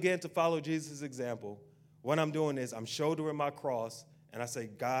when I began to follow Jesus' example, what I'm doing is I'm shouldering my cross, and I say,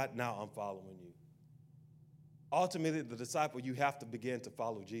 God, now I'm following you. Ultimately, the disciple, you have to begin to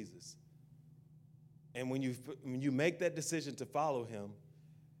follow Jesus. And when you make that decision to follow him,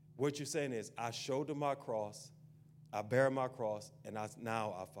 what you're saying is, I shoulder my cross, I bear my cross, and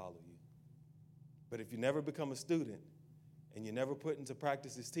now I follow you. But if you never become a student, and you never put into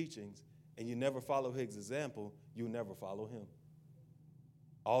practice his teachings, and you never follow his example, you'll never follow him.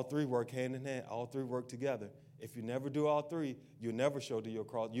 All three work hand in hand. All three work together. If you never do all three, you'll never shoulder your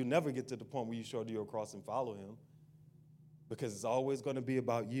cross. You'll never get to the point where you shoulder your cross and follow him, because it's always going to be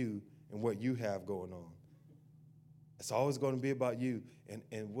about you and what you have going on. It's always going to be about you.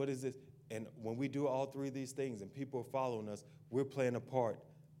 And what is this? And when we do all three of these things and people are following us, we're playing a part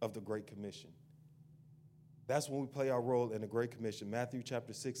of the Great Commission. That's when we play our role in the Great Commission. Matthew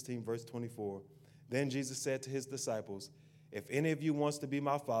chapter 16, verse 24. Then Jesus said to his disciples, if any of you wants to be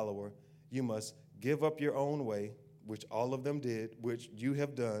my follower, you must give up your own way, which all of them did, which you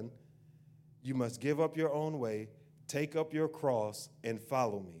have done. You must give up your own way, take up your cross, and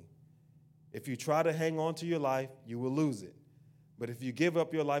follow me. If you try to hang on to your life, you will lose it. But if you give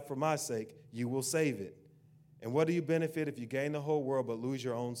up your life for my sake, you will save it. And what do you benefit if you gain the whole world but lose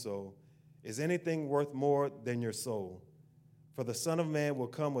your own soul? Is anything worth more than your soul? For the Son of Man will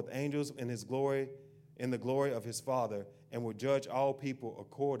come with angels in his glory, in the glory of his Father, and will judge all people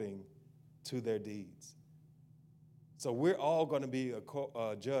according to their deeds. So we're all going to be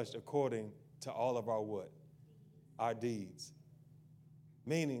judged according to all of our what? Our deeds.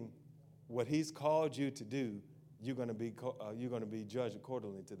 Meaning, what he's called you to do, you're going to be judged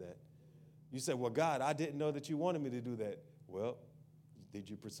accordingly to that. You say, well, God, I didn't know that you wanted me to do that. Well, did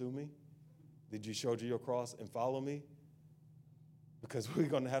you pursue me? Did you shoulder your cross and follow me? Because we're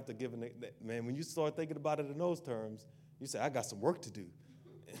going to have to give man, when you start thinking about it in those terms, you say, I got some work to do.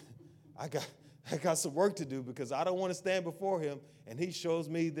 I got some work to do, because I don't want to stand before him and he shows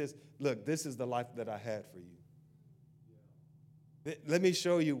me this. Look, this is the life that I had for you. Let me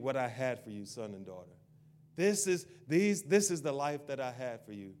show you what I had for you, son and daughter. This is the life that I had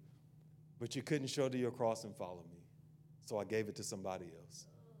for you, but you couldn't shoulder your cross and follow me. So I gave it to somebody else.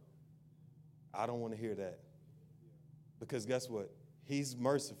 I don't want to hear that. Because guess what? He's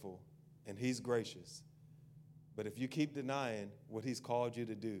merciful and he's gracious. But if you keep denying what he's called you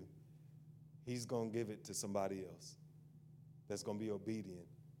to do, he's going to give it to somebody else that's going to be obedient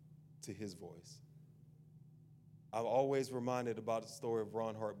to his voice. I'm always reminded about the story of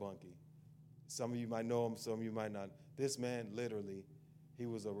Ron Hart Bunke. Some of you might know him, some of you might not. This man, literally, he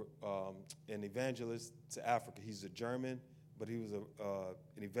was an evangelist to Africa. He's a German, but he was an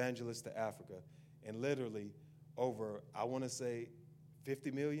evangelist to Africa. and literally over, I want to say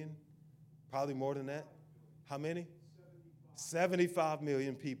 50 million, probably more than that. How many? 75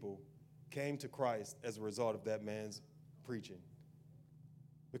 million people came to Christ as a result of that man's preaching,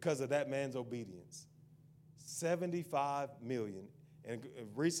 because of that man's obedience. 75 million. And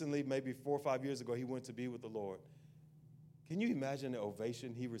recently, maybe 4 or 5 years ago, he went to be with the Lord. Can you imagine the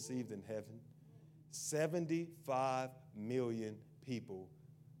ovation he received in heaven? 75 million people,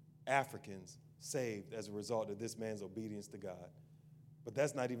 Africans, saved as a result of this man's obedience to God. But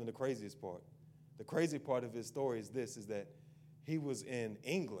that's not even the craziest part. The crazy part of his story is this, is that he was in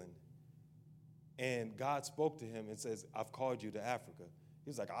England, and God spoke to him and says, I've called you to Africa. He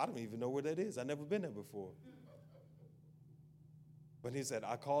was like, I don't even know where that is. I've never been there before. But he said,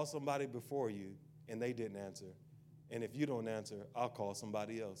 I called somebody before you, and they didn't answer. And if you don't answer, I'll call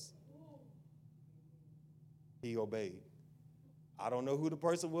somebody else. He obeyed. I don't know who the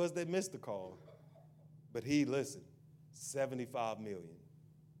person was that missed the call, but he listened. 75 million.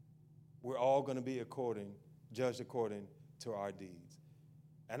 We're all going to be judged according to our deeds.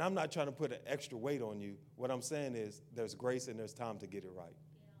 And I'm not trying to put an extra weight on you. What I'm saying is there's grace and there's time to get it right.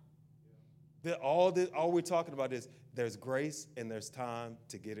 Yeah. All we're talking about is there's grace and there's time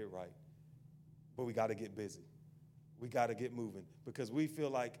to get it right. But we got to get busy. We got to get moving, because we feel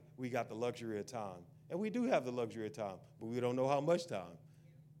like we got the luxury of time. And we do have the luxury of time, but we don't know how much time.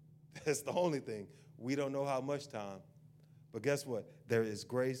 That's the only thing. We don't know how much time. But guess what? There is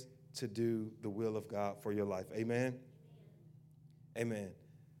grace to do the will of God for your life. Amen? Amen.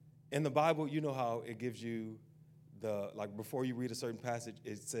 In the Bible, you know how it gives you like before you read a certain passage,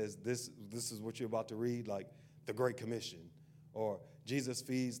 it says this is what you're about to read, like the Great Commission, or Jesus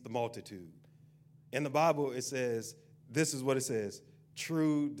feeds the multitude. In the Bible, it says, this is what it says,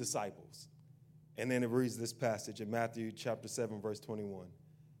 true disciples. And then it reads this passage in Matthew chapter 7, verse 21.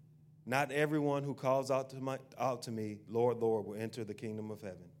 Not everyone who calls out to me, Lord, Lord, will enter the kingdom of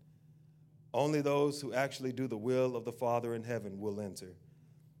heaven. Only those who actually do the will of the Father in heaven will enter.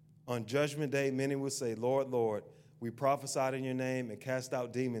 On Judgment Day, many will say, Lord, Lord, we prophesied in your name and cast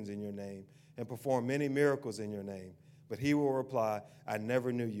out demons in your name and performed many miracles in your name. But he will reply, I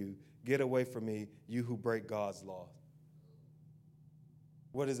never knew you. Get away from me, you who break God's law.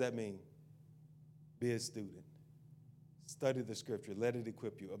 What does that mean? Be a student. Study the scripture. Let it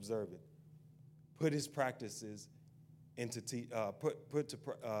equip you. Observe it. Put his practices into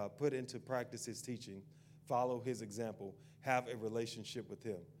put into practice his teaching. Follow his example. Have a relationship with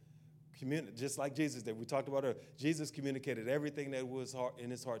him. Just like Jesus did. We talked about earlier. Jesus communicated everything that was in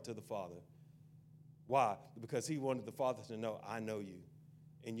his heart to the Father. Why? Because he wanted the Father to know, I know you,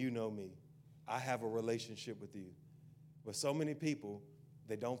 and you know me. I have a relationship with you. But so many people,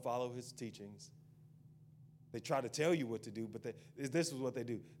 they don't follow his teachings. They try to tell you what to do, but this is what they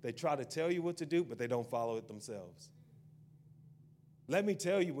do. They try to tell you what to do, but they don't follow it themselves. Let me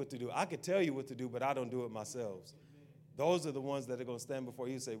tell you what to do. I could tell you what to do, but I don't do it myself. Those are the ones that are going to stand before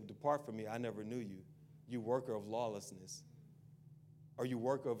you and say, depart from me, I never knew you, you worker of lawlessness, or you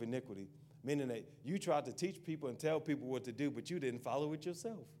worker of iniquity. Meaning that you tried to teach people and tell people what to do, but you didn't follow it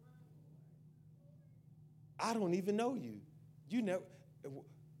yourself. I don't even know you. You never,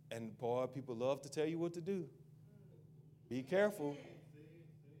 and boy, people love to tell you what to do. Be careful.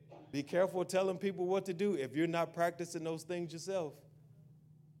 Be careful telling people what to do if you're not practicing those things yourself.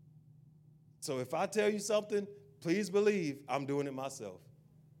 So if I tell you something, please believe I'm doing it myself.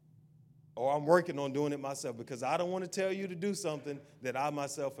 Or I'm working on doing it myself, because I don't want to tell you to do something that I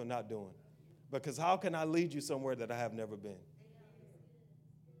myself am not doing. Because how can I lead you somewhere that I have never been?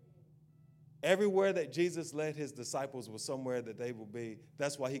 Everywhere that Jesus led his disciples was somewhere that they will be.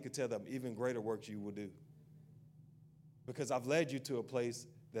 That's why he could tell them, even greater works you will do. Because I've led you to a place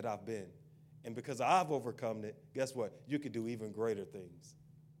that I've been. And because I've overcome it, guess what? You could do even greater things.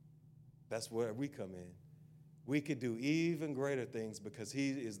 That's where we come in. We could do even greater things because he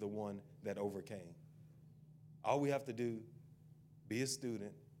is the one that overcame. All we have to do, be a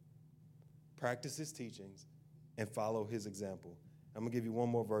student, practice his teachings, and follow his example. I'm going to give you one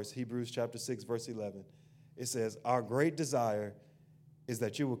more verse, Hebrews chapter 6, verse 11. It says, our great desire is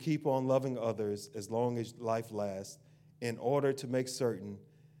that you will keep on loving others as long as life lasts, in order to make certain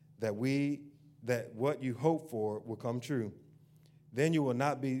that what you hope for will come true. Then you will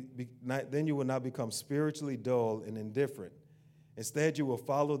not become spiritually dull and indifferent. Instead, you will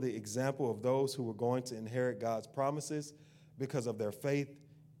follow the example of those who were going to inherit God's promises because of their faith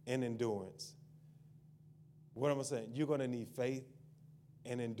and endurance. What am I saying? You're going to need faith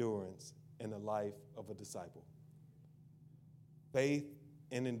and endurance in the life of a disciple. Faith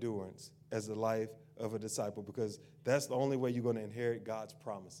and endurance as the life of a disciple, because that's the only way you're going to inherit God's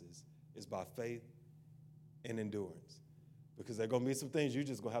promises, is by faith and endurance. Because there are going to be some things you're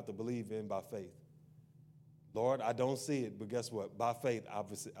just going to have to believe in by faith. Lord, I don't see it, but guess what? By faith,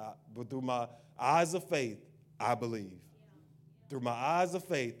 but through my eyes of faith, I believe. Through my eyes of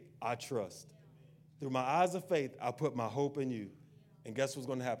faith, I trust. Through my eyes of faith, I put my hope in you. And guess what's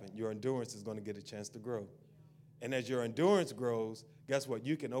going to happen? Your endurance is going to get a chance to grow. And as your endurance grows, guess what?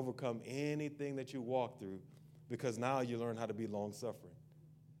 You can overcome anything that you walk through because now you learn how to be long-suffering.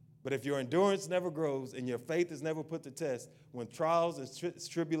 But if your endurance never grows and your faith is never put to test, when trials and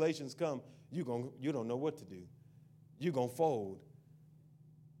tribulations come, you don't know what to do. You're going to fold.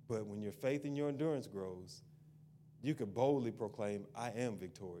 But when your faith and your endurance grows, you can boldly proclaim, I am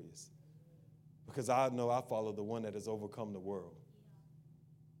victorious. Because I know I follow the one that has overcome the world.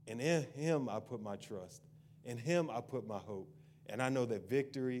 And in him I put my trust. In him I put my hope. And I know that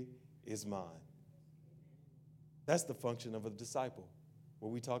victory is mine. That's the function of a disciple.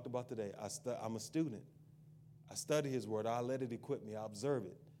 What we talked about today. I'm a student. I study his word. I let it equip me. I observe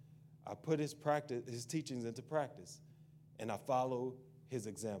it. I put his teachings into practice. And I follow his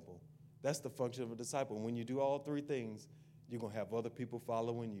example. That's the function of a disciple. When you do all three things, you're going to have other people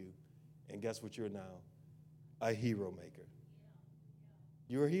following you. And guess what you're now? A hero maker.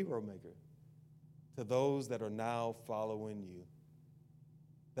 You're a hero maker to those that are now following you.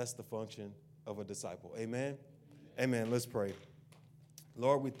 That's the function of a disciple. Amen? Amen. Let's pray.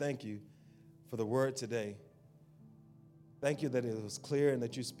 Lord, we thank you for the word today. Thank you that it was clear and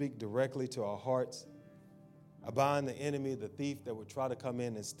that you speak directly to our hearts. I bind the enemy, the thief that would try to come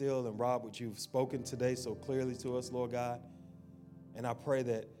in and steal and rob what you've spoken today so clearly to us, Lord God. And I pray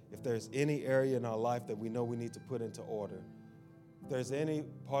that if there's any area in our life that we know we need to put into order, if there's any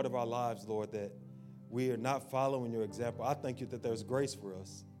part of our lives, Lord, that we are not following your example, I thank you that there's grace for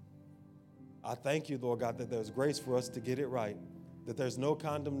us. I thank you, Lord God, that there's grace for us to get it right, that there's no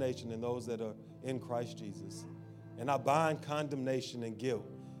condemnation in those that are in Christ Jesus. And I bind condemnation and guilt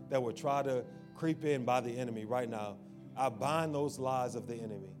that would try to creep in by the enemy right now. I bind those lies of the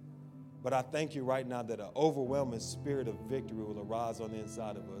enemy. But I thank you right now that an overwhelming spirit of victory will arise on the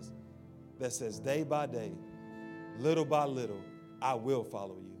inside of us that says day by day, little by little, I will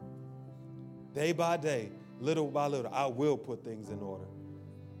follow you. Day by day, little by little, I will put things in order.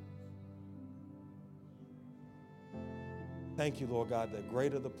 Thank you, Lord God, that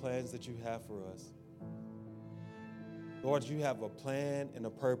great are the plans that you have for us. Lord, you have a plan and a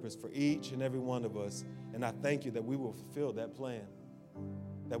purpose for each and every one of us, and I thank you that we will fulfill that plan,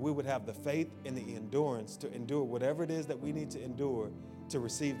 that we would have the faith and the endurance to endure whatever it is that we need to endure to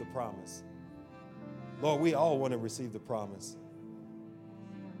receive the promise. Lord, we all want to receive the promise.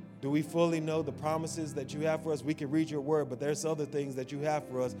 Do we fully know the promises that you have for us? We can read your word, but there's other things that you have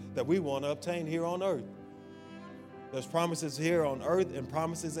for us that we want to obtain here on earth. There's promises here on earth and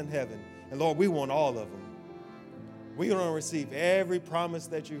promises in heaven. And Lord, we want all of them. We want to receive every promise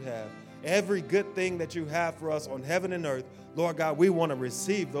that you have, every good thing that you have for us on heaven and earth. Lord God, we want to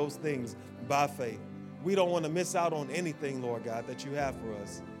receive those things by faith. We don't want to miss out on anything, Lord God, that you have for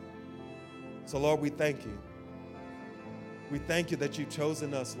us. So, Lord, we thank you. We thank you that you've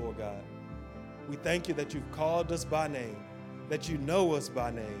chosen us, Lord God. We thank you that you've called us by name, that you know us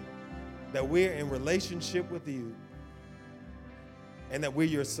by name, that we're in relationship with you, and that we're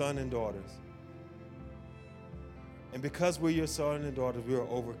your son and daughters. And because we're your son and daughters, we are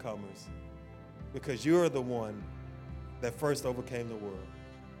overcomers. Because you're the one that first overcame the world.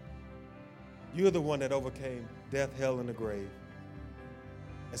 You're the one that overcame death, hell, and the grave.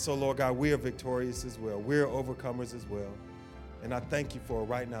 And so, Lord God, we are victorious as well. We're overcomers as well. And I thank you for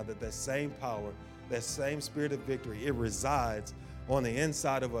right now that same power, that same spirit of victory, it resides on the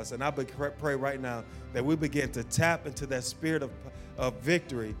inside of us. And I pray right now that we begin to tap into that spirit of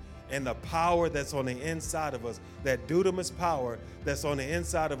victory and the power that's on the inside of us, that dunamis power that's on the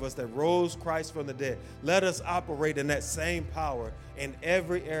inside of us that rose Christ from the dead. Let us operate in that same power in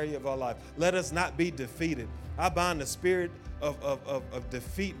every area of our life. Let us not be defeated. I bind the spirit of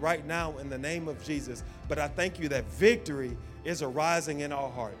defeat right now in the name of Jesus. But I thank you that victory is arising in our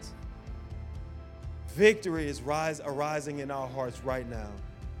hearts. Victory is arising in our hearts right now.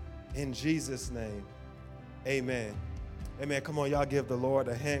 In Jesus' name, amen. Amen. Come on, y'all give the Lord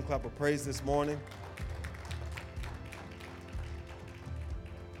a hand clap of praise this morning.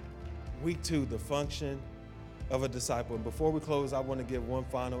 Week 2, the function of a disciple. And before we close, I want to give one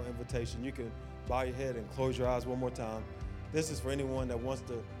final invitation. You can bow your head and close your eyes one more time. This is for anyone that wants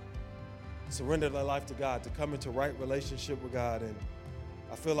to surrender their life to God, to come into right relationship with God. And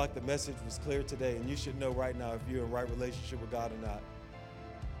I feel like the message was clear today, and you should know right now if you're in right relationship with God or not.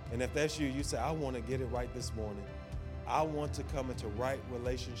 And if that's you, you say, I want to get it right this morning. I want to come into right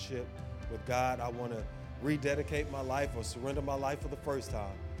relationship with God. I want to rededicate my life or surrender my life for the first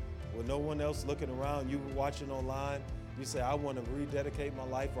time, with no one else looking around, you watching online, you say, I want to rededicate my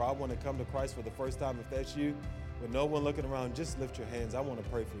life, or I want to come to Christ for the first time. If that's you, with no one looking around, just lift your hands. I want to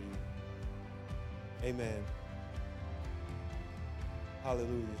pray for you. Amen.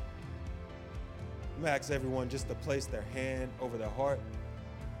 Hallelujah. I'm going to ask everyone just to place their hand over their heart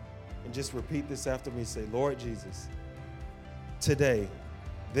and just repeat this after me. Say, Lord Jesus, today,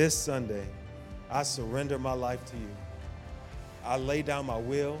 this Sunday, I surrender my life to you. I lay down my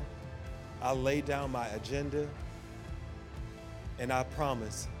will. I lay down my agenda. And I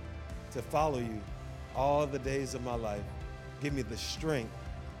promise to follow you all the days of my life. Give me the strength.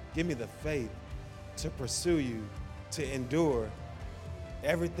 Give me the faith to pursue you, to endure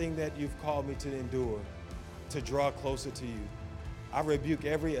everything that you've called me to endure, to draw closer to you. I rebuke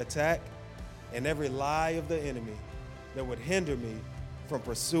every attack and every lie of the enemy that would hinder me from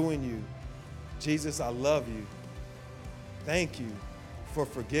pursuing you. Jesus, I love you. Thank you for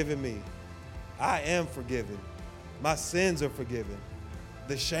forgiving me. I am forgiven. My sins are forgiven.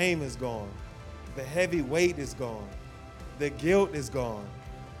 The shame is gone. The heavy weight is gone. The guilt is gone.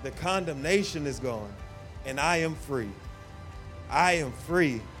 The condemnation is gone. And I am free. I am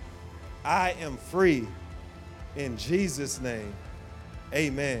free. I am free. In Jesus' name,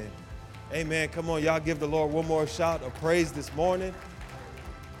 amen. Amen. Come on, y'all give the Lord one more shout of praise this morning.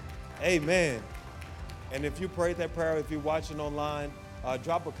 Amen. And if you prayed that prayer, if you're watching online,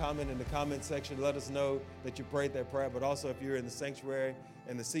 drop a comment in the comment section. Let us know that you prayed that prayer. But also, if you're in the sanctuary,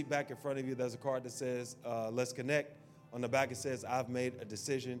 in the seat back in front of you, there's a card that says, Let's Connect. On the back, it says, I've made a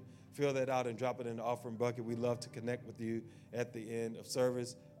decision. Fill that out and drop it in the offering bucket. We love to connect with you at the end of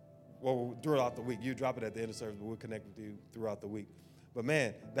service. Well, throughout the week. You drop it at the end of service, but we'll connect with you throughout the week. But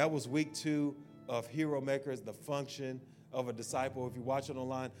man, that was week 2 of Hero Makers, the function of a disciple. If you're watching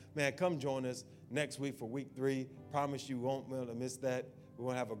online, man, come join us next week for week 3. Promise you won't want to miss that. We're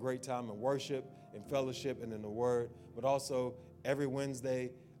going to have a great time in worship, in fellowship, and in the Word. But also, every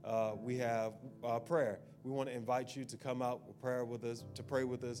Wednesday, we have prayer. We want to invite you to come out with prayer with us, to pray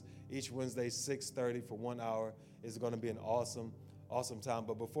with us each Wednesday, 6:30 for 1 hour. It's going to be an awesome time.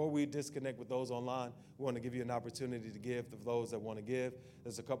 But before we disconnect with those online, we want to give you an opportunity to give to those that want to give.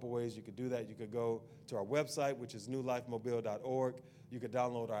 There's a couple ways you could do that. You could go to our website, which is newlifemobile.org. You could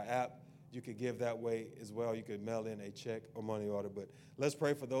download our app. You could give that way as well. You could mail in a check or money order. But let's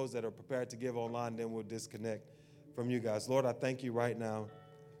pray for those that are prepared to give online, then we'll disconnect from you guys. Lord, I thank you right now,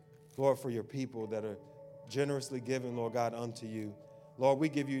 Lord, for your people that are generously giving, Lord God, unto you. Lord, we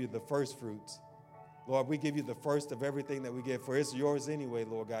give you the first fruits. Lord, we give you the first of everything that we get, for it's yours anyway,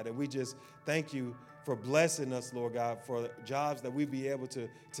 Lord God. And we just thank you for blessing us, Lord God, for jobs that we be able to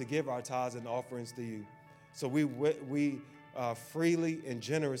give our tithes and offerings to you. So we freely and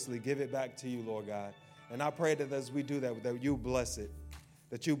generously give it back to you, Lord God. And I pray that as we do that you bless it,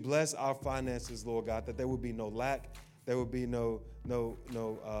 that you bless our finances, Lord God, that there would be no lack, there would be no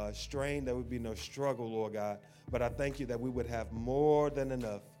strain, there would be no struggle, Lord God. But I thank you that we would have more than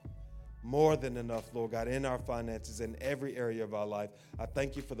enough, Lord God, in our finances, in every area of our life. I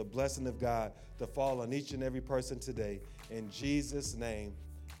thank you for the blessing of God to fall on each and every person today. In Jesus' name,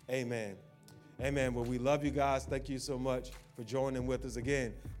 amen. Amen. Well, we love you guys. Thank you so much for joining with us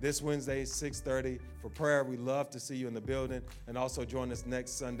again this Wednesday, 6:30 for prayer. We love to see you in the building, and also join us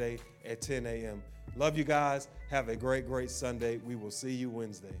next Sunday at 10 a.m. Love you guys. Have a great, great Sunday. We will see you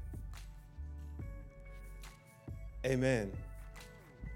Wednesday. Amen.